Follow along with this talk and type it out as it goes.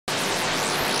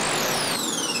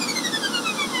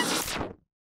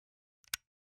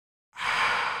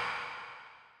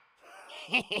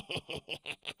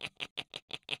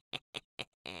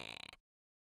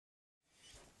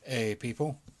Hey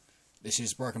people, this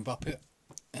is Broken Puppet,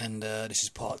 and this is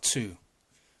part 2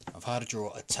 of how to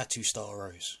draw a tattoo style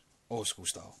rose, old school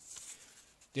style.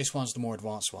 This one's the more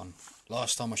advanced one.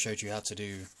 Last time I showed you how to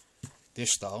do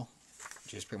this style,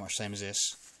 which is pretty much the same as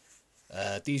this.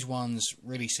 These ones,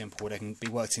 really simple, they can be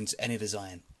worked into any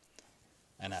design,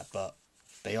 and that, but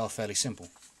they are fairly simple.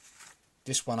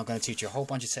 This one I'm going to teach you a whole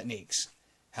bunch of techniques,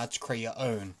 how to create your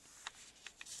own,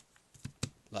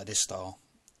 like this style.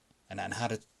 And how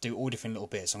to do all different little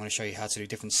bits. I'm going to show you how to do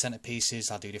different centerpieces,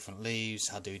 how to do different leaves,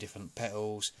 how to do different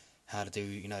petals, how to do,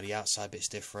 you know, the outside bits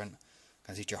different. I'm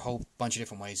going to teach you a whole bunch of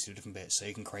different ways to do different bits, so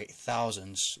you can create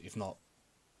thousands, if not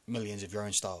millions, of your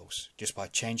own styles just by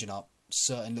changing up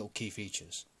certain little key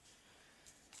features.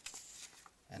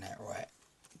 And that, right.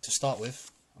 To start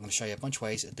with, I'm going to show you a bunch of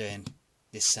ways of doing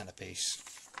this centerpiece.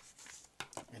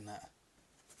 And that,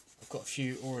 I've got a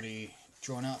few already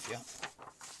drawn out for you.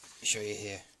 I'll show you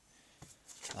here.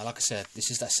 Now, like I said,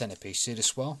 this is that centerpiece. See the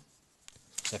swirl?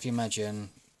 So if you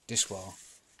imagine this swirl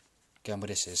going where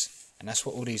this is, and that's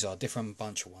what all these are, different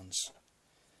bunch of ones.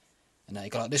 And now you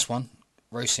got like this one,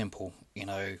 very simple. You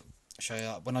know, I'll show you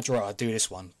when I draw it, I do this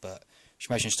one, but just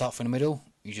imagine start from the middle,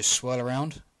 you just swirl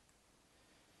around,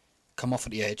 come off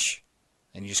at the edge,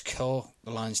 and you just curl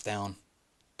the lines down,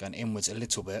 going inwards a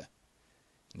little bit.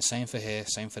 And the same for here,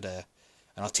 same for there.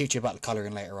 And I'll teach you about the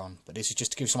colouring later on, but this is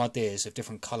just to give some ideas of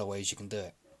different colourways you can do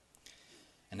it.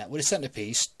 And that with a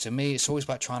centerpiece, to me, it's always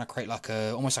about trying to create like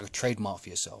almost like a trademark for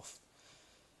yourself.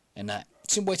 And that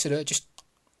simple way to do it, just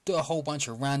do a whole bunch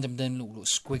of random little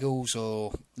squiggles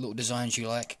or little designs you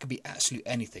like. It could be absolute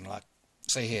anything. Like,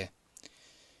 say here,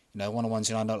 you know, one of the ones,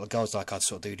 you know, I know the girls like I'd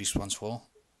sort of do these ones for.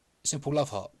 Simple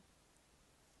love heart.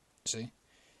 See?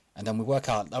 And then we work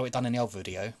out, like we've done in the other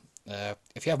video.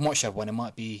 If you haven't watched that one, it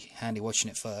might be handy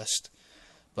watching it first.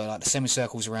 But like the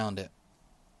semicircles around it.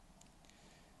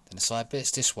 Then the side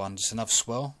bits, this one, just another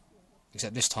swirl.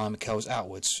 Except this time it curls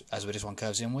outwards, as with this one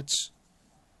curves inwards.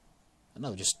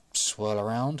 Another just swirl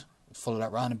around, follow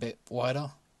that round a bit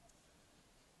wider.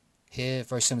 Here,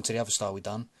 very similar to the other style we've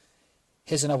done.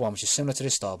 Here's another one which is similar to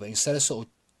this style, but instead of sort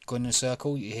of going in a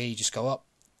circle, here you just go up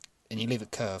and you leave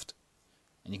it curved.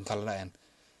 And you can colour that in.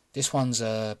 This one's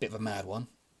a bit of a mad one,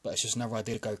 but it's just another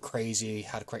idea to go crazy,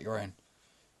 how to create your own.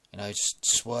 You know, just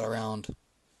swirl around,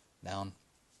 down,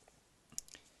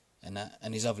 and that,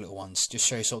 and these other little ones. Just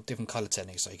show you sort of different colour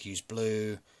techniques. Like you can use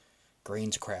blue, green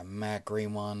to create a mad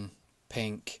green one,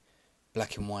 pink,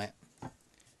 black and white.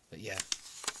 But yeah,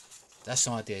 that's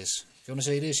some ideas. If you want to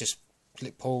see this, just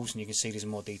click pause and you can see these in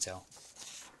more detail.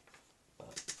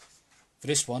 For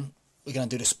this one, we're going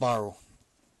to do the spiral.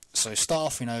 So start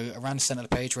off, you know, around the centre of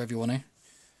the page, wherever you want to,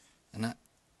 and that.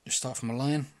 Just start from a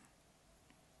line,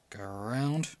 go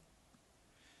around,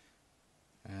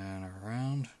 and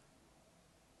around,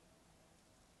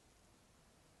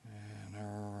 and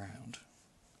around.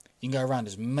 You can go around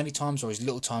as many times or as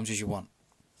little times as you want.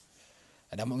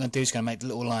 And then what we're going to do is going to make the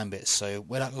little line bits. So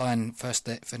where that line first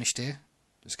finished here,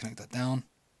 just connect that down,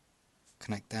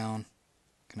 connect down,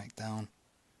 connect down,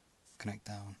 connect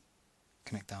down,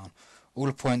 connect down. All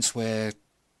the points where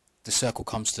the circle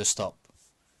comes to a stop.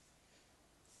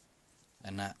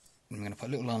 And that, I'm going to put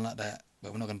a little line like that,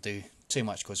 but we're not going to do too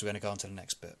much because we're going to go on to the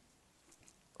next bit.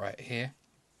 Right here.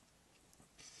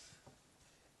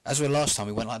 As we were last time,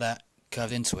 we went like that,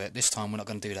 curved into it. This time we're not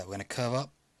going to do that. We're going to curve up,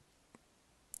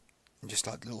 and just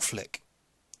like a little flick.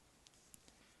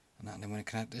 And then we're going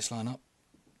to connect this line up,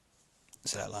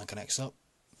 so that line connects up.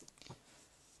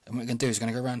 And what we're going to do is we're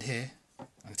going to go around here. I'm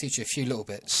going to teach you a few little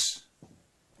bits.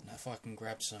 Now if I can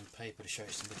grab some paper to show you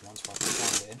some different ones, if I can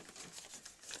find it in.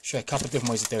 Show you a couple of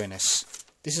different ways of doing this.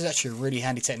 This is actually a really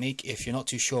handy technique if you're not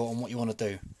too sure on what you want to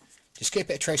do. Just get a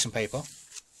bit of tracing paper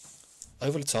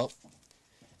over the top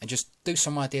and just do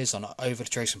some ideas on it over the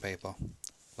tracing paper.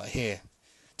 Like here.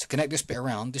 To connect this bit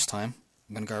around, this time,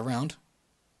 I'm going to go around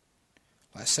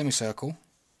like a semicircle.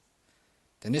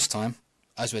 Then this time,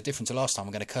 as we're different to last time,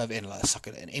 we're going to curve it in like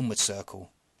an inward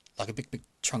circle. Like a big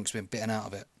chunk's been bitten out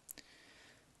of it.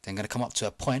 Then I'm going to come up to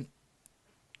a point,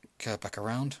 curve back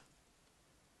around,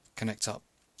 connect up.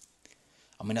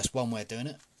 I mean, that's one way of doing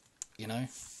it, you know.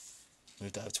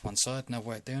 Move that over to one side, another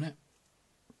way of doing it.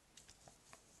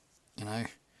 You know,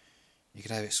 you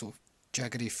could have it sort of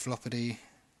jaggedy, floppity.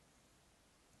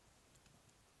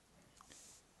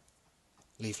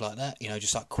 Leave like that, you know,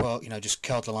 just like curl, you know, just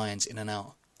curl the lines in and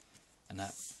out. And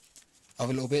that.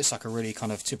 Other little bits, like a really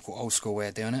kind of typical old school way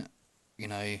of doing it. You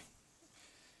know,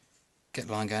 get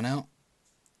the line going out.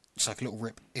 It's like a little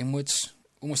rip inwards,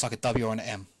 almost like a W or an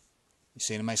M. You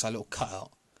see, it makes like a little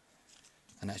cutout,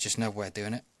 and that's just another way of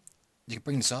doing it. You can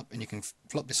bring this up and you can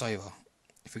flop this over.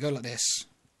 If we go like this,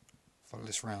 follow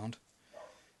this round,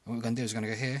 and what we're going to do is we're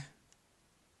going to go here,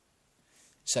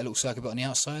 set a little circle bit on the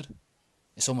outside.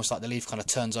 It's almost like the leaf kind of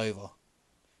turns over,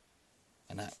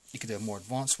 and that you could do a more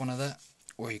advanced one of that,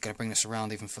 or you're going to bring this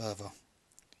around even further.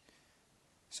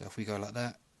 So if we go like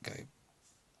that, go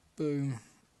boom,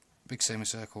 big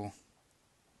semicircle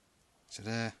to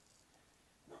there,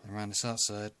 and around this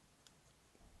outside,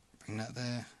 bring that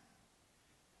there,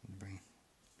 and bring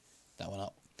that one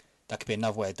up. That could be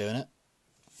another way of doing it.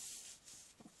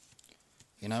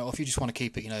 You know, or if you just want to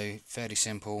keep it, you know, fairly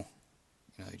simple,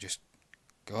 you know, just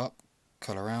go up,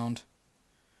 curl around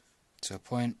to a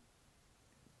point,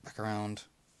 back around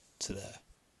to there.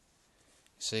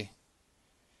 See?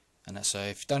 And that's so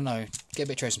if you don't know, get a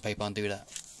bit of tracing paper and do that.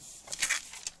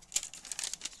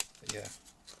 But yeah,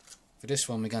 for this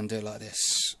one we're going to do it like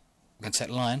this. We're going to take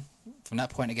the line from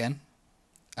that point again,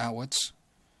 outwards,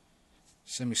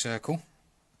 semicircle,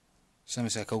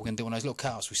 semicircle. We're going to do one of those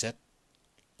little cutouts we said,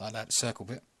 like that circle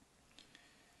bit.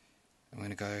 And we're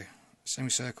going to go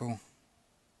semicircle,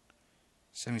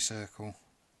 semicircle,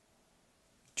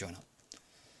 join up.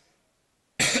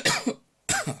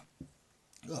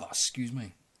 Oh, excuse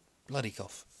me. Bloody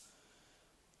cough.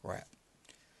 Right.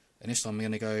 And this time we're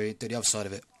going to go do the other side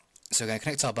of it. So we're going to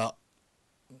connect up about,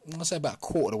 I'll say about a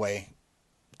quarter of the way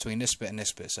between this bit and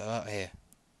this bit. So out here.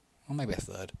 Or maybe a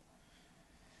third.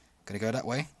 Going to go that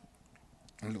way.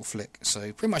 A little flick.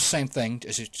 So pretty much the same thing,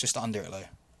 just under it though.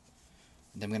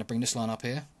 And then we're going to bring this line up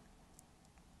here.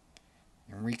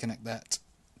 And reconnect that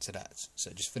to that. So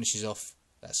it just finishes off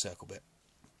that circle bit.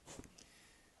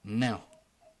 Now,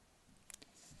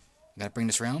 I'm going to bring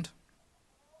this round.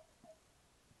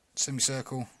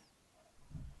 Semicircle,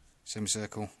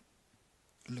 semicircle,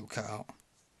 a little cutout.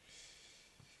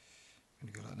 I'm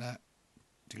going to go like that,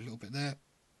 do a little bit there,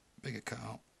 bigger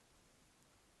cutout,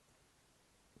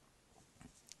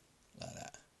 like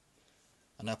that.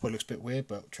 I know it probably looks a bit weird,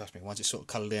 but trust me, once it's sort of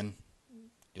coloured in,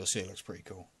 you'll see it looks pretty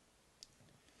cool.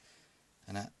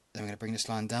 And that, then we're going to bring this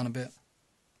line down a bit,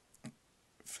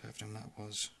 further than that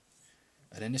was.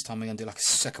 And then this time we're going to do like a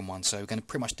second one, so we're going to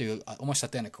pretty much do almost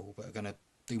identical, but we're going to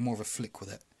do more of a flick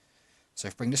with it. So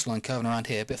if we bring this line curving around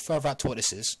here, a bit further out to what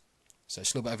this is, so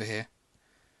it's a little bit over here,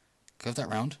 curve that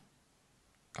round,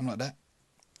 come like that,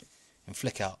 and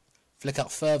flick out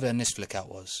further than this flick out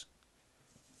was.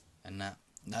 And now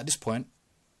at this point,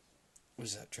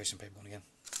 where's that tracing paper on again?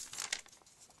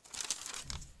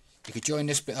 You could join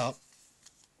this bit up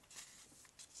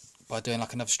by doing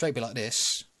like another straight bit like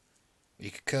this, or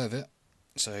you could curve it.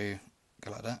 So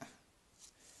go like that,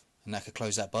 and that could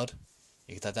close that bud.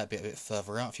 You could add that bit a bit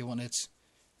further out if you wanted.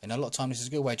 And a lot of times this is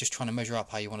a good way of just trying to measure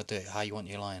up how you want to do it, how you want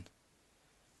your line.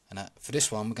 And that, for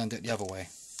this one we're going to do it the other way.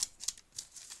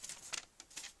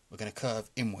 We're going to curve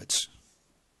inwards.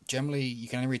 Generally you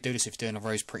can only really do this if you're doing a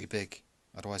rose pretty big,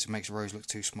 otherwise it makes a rose look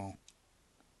too small.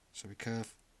 So we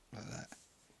curve like that.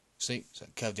 See? So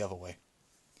curve the other way.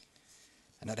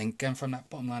 And then going from that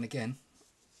bottom line again,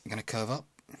 I'm going to curve up.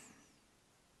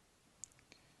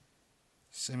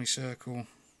 Semicircle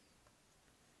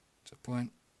to a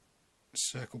point,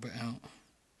 circle bit out,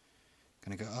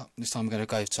 going to go up. This time I'm going to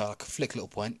go to like a flick little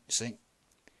point, you see,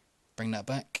 bring that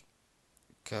back,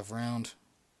 curve around,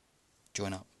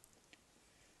 join up.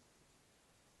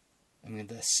 I'm going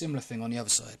to do a similar thing on the other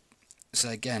side. So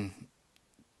again,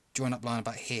 join up line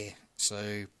about here,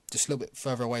 so just a little bit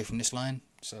further away from this line,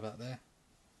 so about there.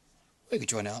 We could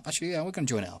join it up, actually, yeah, we're going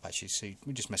to join it up actually, so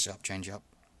we just mess it up, change it up.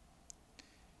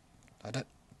 Like that.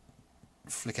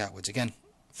 Flick outwards again,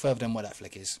 further than what that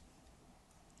flick is.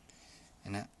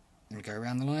 And that, then we go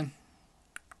around the line.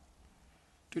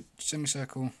 Do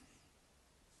semicircle,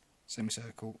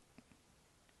 semicircle,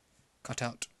 cut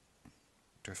out,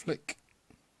 do a flick,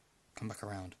 come back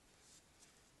around.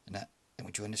 And that, then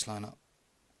we join this line up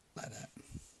like that.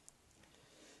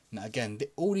 Now again,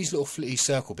 all these little flitty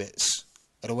circle bits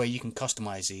are the way you can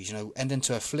customise these, you know, ending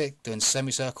to a flick, doing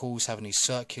semicircles, having these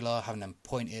circular, having them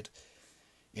pointed.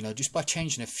 You know, just by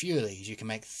changing a few of these, you can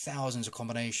make thousands of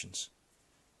combinations.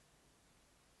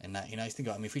 And that, you know, think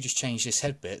about it, I mean, if we just change this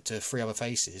head bit to 3 other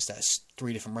faces, that's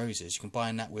 3 different roses. You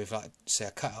combine that with, like, say,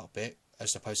 a cutout bit,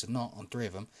 as opposed to not on 3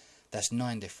 of them, that's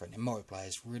 9 different. And multiply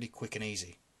is really quick and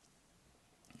easy.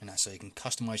 And that's so you can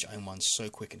customise your own ones so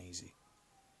quick and easy.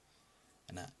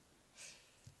 And that.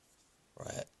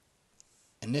 Right.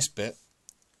 In this bit,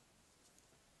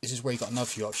 this is where you've got another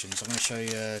few options. I'm going to show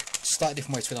you a slightly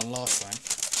different way to it on last time.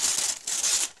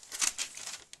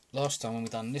 Last time when we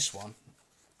done this one,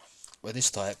 where this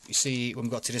type, you see when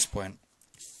we got to this point,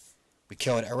 we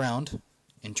curled it around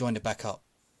and joined it back up.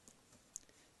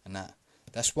 And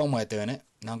that's one way of doing it.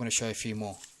 Now I'm going to show you a few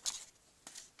more.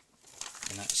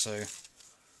 And so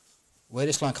where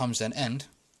this line comes then end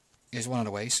is one of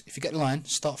the ways. If you get the line,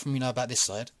 start from about this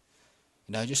side.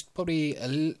 Just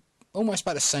probably almost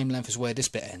about the same length as where this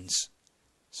bit ends.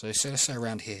 So let's say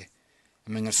around here.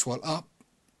 And I'm going to swirl up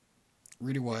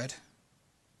really wide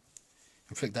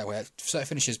and flick that way, so it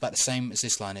finishes about the same as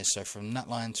this line is. So from that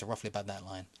line to roughly about that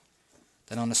line.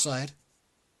 Then on the side,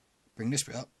 bring this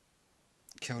bit up,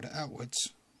 curl it outwards,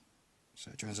 so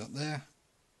it joins up there.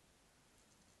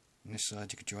 And this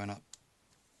side you could join up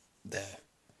there.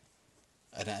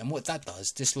 And what that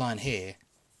does, this line here,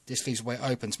 this leaves way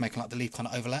open to make like the leaf kind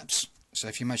of overlaps. So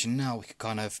if you imagine now, we could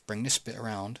kind of bring this bit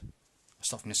around. I'll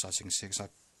start from this side so you can see, because I've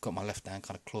got my left hand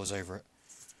kind of claws over it.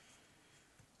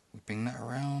 We bring that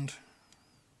around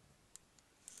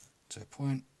to a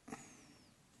point.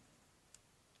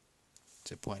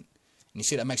 And you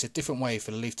see that makes a different way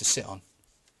for the leaf to sit on.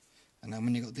 And then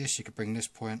when you got this, you could bring this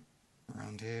point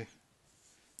around here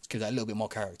to give that a little bit more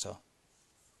character.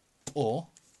 Or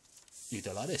you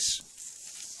do it like this.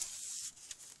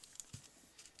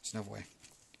 It's another way.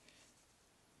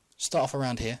 Start off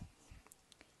around here,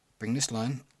 bring this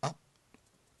line up,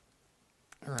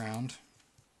 around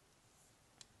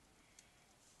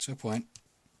to a point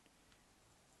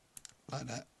like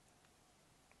that,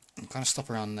 and kind of stop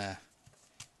around there.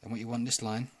 And what you want this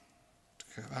line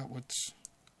to go outwards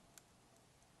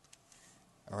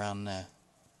around there,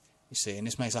 you see, and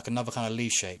this makes like another kind of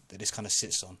leaf shape that this kind of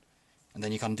sits on. And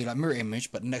then you kind of do like mirror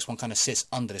image, but the next one kind of sits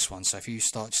under this one. So if you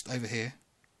start just over here,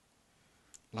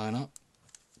 line up,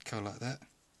 curl like that,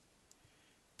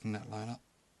 bring that line up,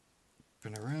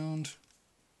 bring around,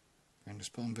 bring this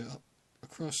bottom bit up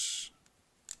across,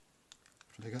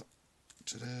 flick up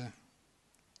to there.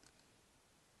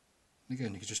 And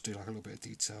again, you can just do like a little bit of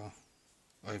detail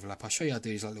overlap. I'll show you how to do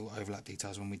these like little overlap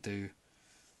details when we do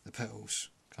the petals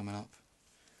coming up.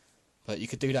 But you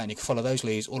could do that, and you can follow those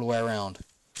leaves all the way around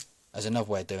as another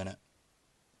way of doing it.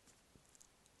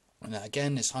 And that,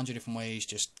 again, there's 100 different ways.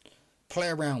 Just play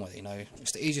around with it,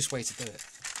 it's the easiest way to do it.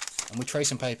 And with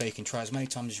tracing paper, you can try as many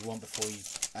times as you want before you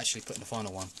actually put in the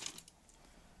final one.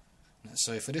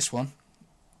 So for this one,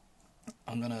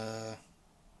 I'll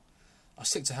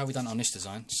stick to how we done it on this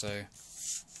design. So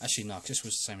actually no, because this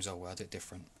was the same as old, I'll do it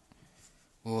different.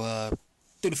 We'll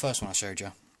do the first one I showed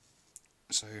you.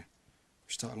 So we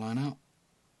start a line out,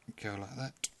 go like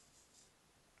that,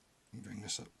 bring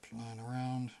this up, line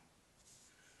around.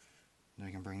 Then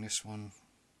we can bring this one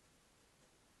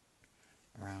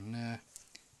around there.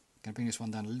 Going to bring this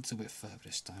one down a little bit further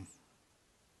this time.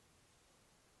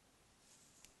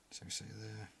 So we say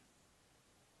there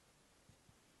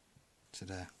to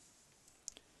there.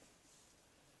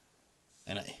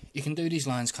 And you can do these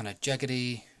lines kind of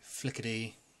jaggedy,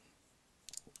 flickety.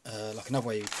 Like another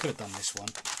way you could have done this one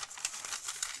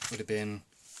would have been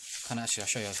kind of, actually I'll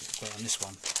show you how to put it on this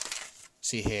one.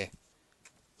 See here,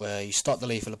 where you start the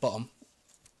leaf at the bottom,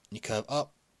 you curve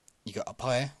up, you go up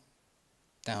higher,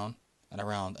 down and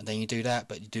around, and then you do that,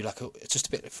 but you do like just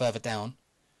a bit further down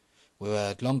with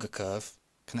a longer curve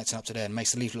connecting up to there, and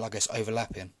makes the leaf look like it's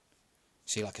overlapping.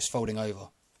 See, like it's folding over.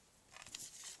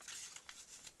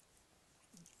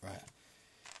 Right.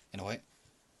 Anyway,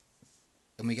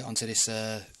 then we get onto this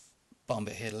bottom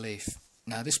bit here, the leaf.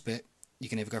 Now this bit, you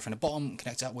can either go from the bottom,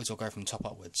 connect upwards, or go from the top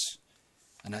upwards.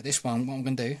 And at this one, what I'm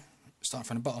going to do, starting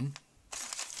from the bottom,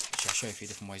 actually I'll show you a few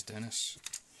different ways of doing this.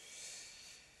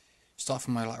 Start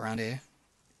from like around here,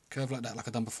 curve like that, like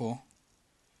I've done before.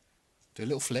 Do a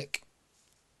little flick,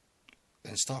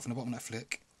 then start from the bottom of that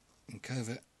flick, and curve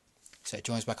it, so it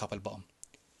joins back up at the bottom.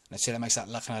 And see, that makes that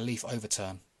like kind of leaf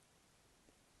overturn.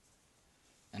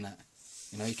 And that,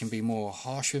 you can be more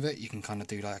harsh with it. You can kind of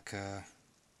do like a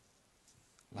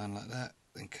line like that,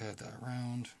 then curve that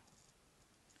around,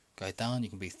 go down. You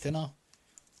can be thinner,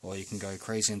 or you can go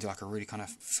crazy and do like a really kind of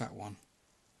fat one.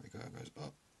 There we go, it goes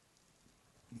up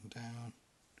and down.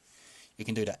 You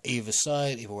can do that either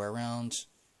side, either way around.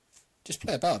 Just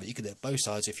play about with it. You could do it both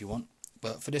sides if you want,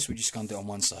 but for this we're just going to do it on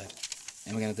one side,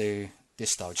 and we're going to do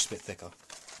this style just a bit thicker.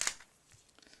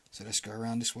 So let's go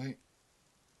around this way,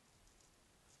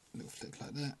 a little flick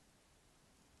like that,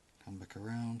 come back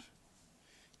around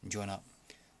and join up.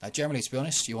 Now generally, to be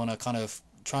honest, you want to kind of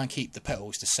try and keep the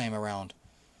petals the same around,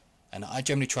 and I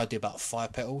generally try to do about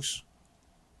 5 petals,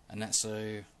 and that's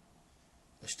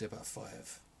let's do about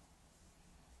 5.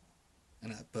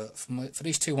 And but for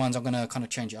these 2 ones, I'm going to kind of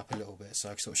change it up a little bit, so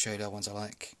I can sort of show you the other ones I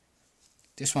like.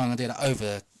 This one I'm going to do that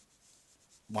over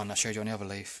one I showed you on the other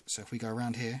leaf. So if we go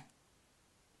around here,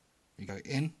 we go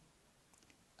in,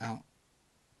 out,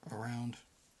 around,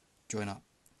 join up.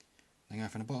 Then go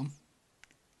from the bottom,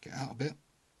 get out a bit,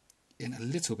 in a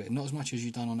little bit, not as much as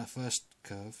you've done on that first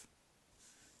curve,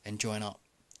 and join up.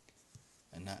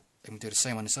 And that, and we do the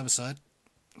same on this other side.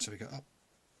 So we go up,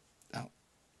 out,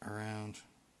 around,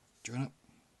 join up,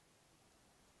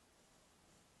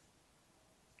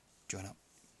 join up.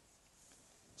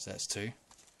 So that's 2.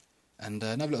 And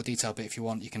another little detail bit, if you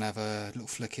want, you can have a little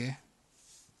flick here,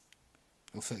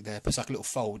 little flick there, puts like a little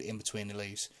fold in between the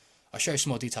leaves. I'll show you some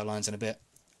more detail lines in a bit,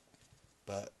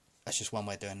 but that's just one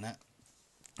way of doing that.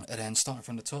 And then starting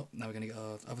from the top, now we're going to get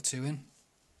our other 2 in.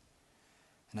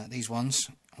 And at these ones,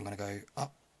 I'm going to go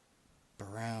up,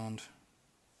 around,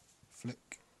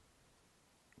 flick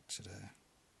to there,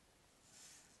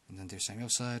 and then do the same other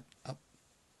side, up,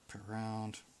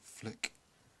 around, flick,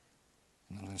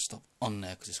 and I'm going to stop on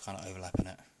there because it's kind of overlapping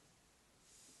it.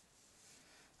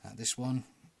 At this one,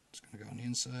 it's going to go on the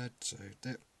inside, so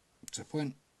dip to a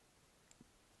point,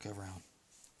 go around.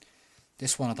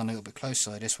 This one I've done a little bit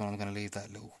closer, this one I'm going to leave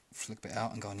that little flick bit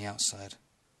out and go on the outside.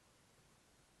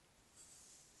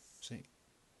 See?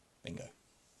 Bingo.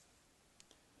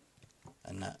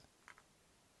 And that.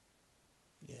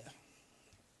 Yeah.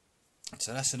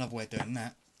 So that's another way of doing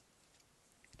that.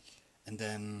 And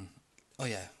then, oh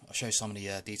yeah, I'll show you some of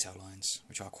the detail lines,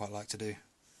 which I quite like to do.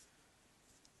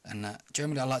 And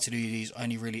generally I like to do these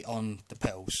only really on the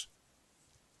petals.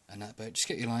 And that, but just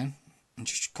get your line and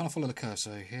just kind of follow the curve.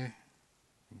 So here,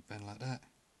 bend like that.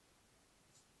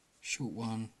 Short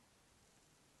one,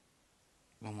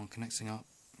 long one connecting up,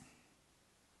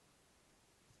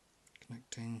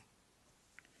 connecting,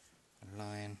 a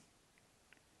line,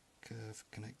 curve,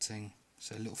 connecting.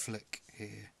 So a little flick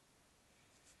here,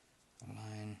 a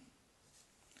line.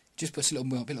 Just puts a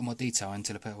little bit more detail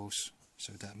into the petals.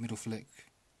 So that middle flick,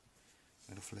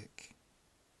 so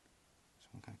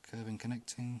I'm kind of curving,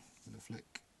 connecting, little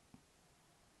flick,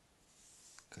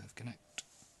 curve, connect,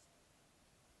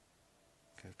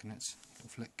 curve, connect, little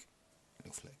flick,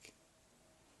 little flick.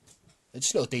 It's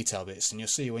just little detail bits, and you'll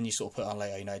see when you sort of put it on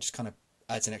later, you know, it just kind of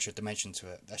adds an extra dimension to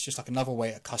it. That's just like another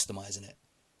way of customizing it.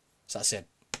 So I said,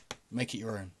 make it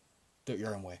your own, do it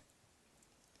your own way.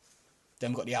 Then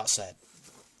we've got the outside,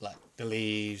 like the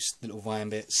leaves, the little vine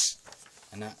bits,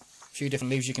 and that. A few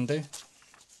different leaves you can do.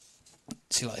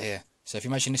 See, like here. So if you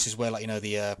imagine this is where, like, you know,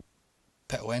 the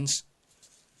petal ends.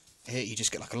 Here you just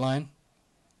get like a line,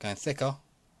 going thicker,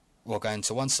 or going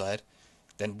to one side,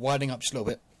 then widening up just a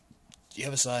little bit, the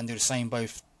other side, and do the same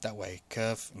both that way,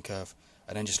 curve and curve,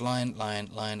 and then just line, line,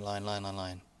 line, line, line, line,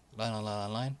 line, line, line,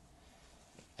 line, line.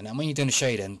 And then when you're doing the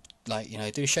shading, like, you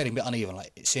know, do the shading a bit uneven,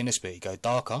 like see in this bit, you go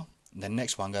darker, and then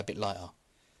next one go a bit lighter,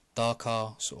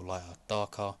 darker, sort of lighter,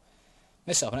 darker.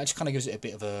 Mess it up, and that just kind of gives it a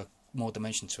bit of a more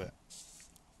dimension to it.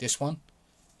 This one,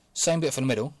 same bit for the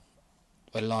middle,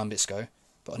 where the line bits go,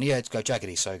 but on the edge go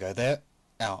jaggedy, so go there,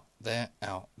 out, there,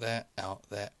 out, there, out,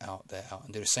 there, out, there, out,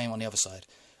 and do the same on the other side,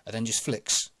 and then just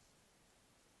flicks.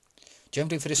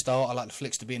 Generally for this style, I like the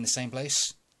flicks to be in the same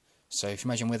place. So if you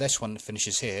imagine where this one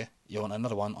finishes here, you want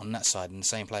another one on that side in the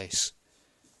same place,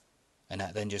 and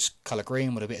that then just colour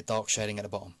green with a bit of dark shading at the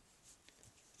bottom.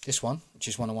 This one, which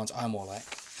is one of the ones I more like,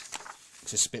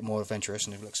 because it's a bit more adventurous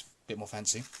and it looks a bit more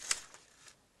fancy.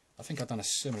 I think I've done a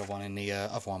similar one in the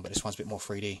other one, but this one's a bit more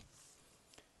 3D.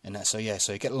 And that, so yeah,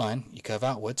 so you get a line, you curve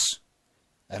outwards,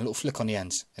 and a little flick on the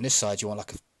ends. And this side you want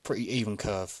like a pretty even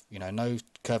curve, you know, no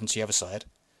curving to the other side.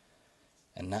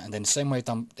 And that, and then the same way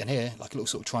done in here, like a little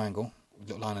sort of triangle, with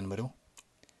a little line in the middle.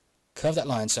 Curve that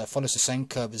line so it follows the same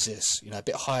curve as this, you know, a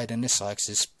bit higher than this side, because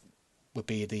this would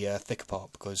be the thicker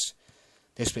part, because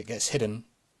this bit gets hidden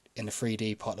in the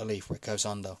 3D part of the leaf where it goes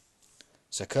under.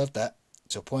 So curve that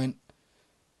to a point,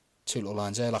 2 little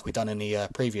lines there like we've done in the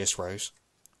previous rose,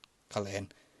 colour it in.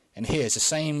 And here it's the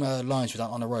same lines we've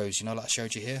done on the rose, you know, like I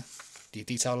showed you here, the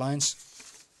detail lines.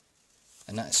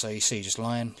 And that's, so you see, just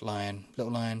line, line,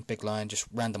 little line, big line,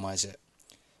 just randomise it.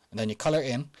 And then you colour it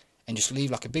in and just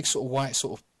leave like a big sort of white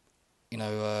sort of, you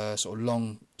know, sort of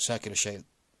long circular shape,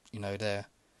 you know, there.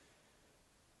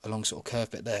 A long sort of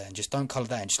curve bit there, and just don't colour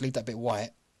that in, just leave that bit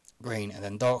white, green, and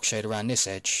then dark shade around this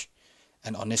edge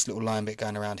and on this little line bit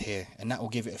going around here, and that will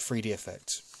give it a 3D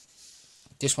effect.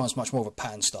 This one's much more of a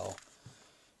pattern style.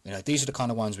 You know, these are the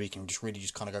kind of ones where you can just really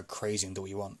just kind of go crazy and do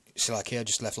what you want. So like here, I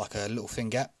just left like a little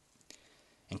thin gap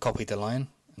and copied the line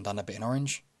and done a bit in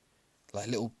orange, like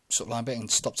a little sort of line bit, and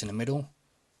stopped in the middle,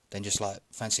 then just like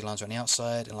fancy lines on the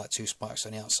outside and like 2 spikes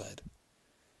on the outside.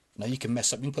 You know, you can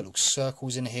mess up, you can put little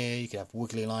circles in here, you can have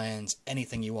wiggly lines,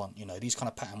 anything you want. You know, these kind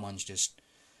of pattern ones just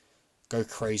go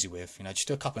crazy with. You know, just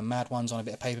do a couple of mad ones on a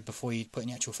bit of paper before you put in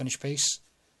the actual finished piece.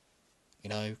 You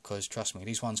know, because trust me,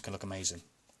 these ones can look amazing.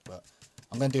 but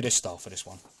I'm going to do this style for this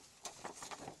one.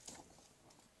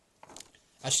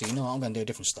 Actually, you know what, I'm going to do a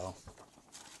different style.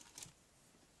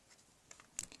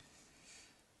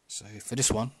 So for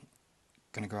this one,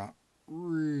 I'm going to go out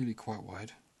really quite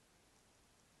wide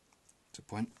to a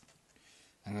point.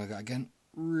 I'm going to go again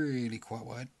really quite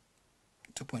wide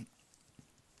to a point.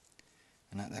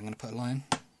 And that, I'm going to put a line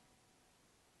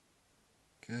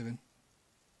curving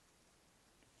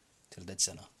to the dead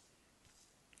centre.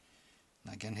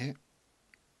 Now again here,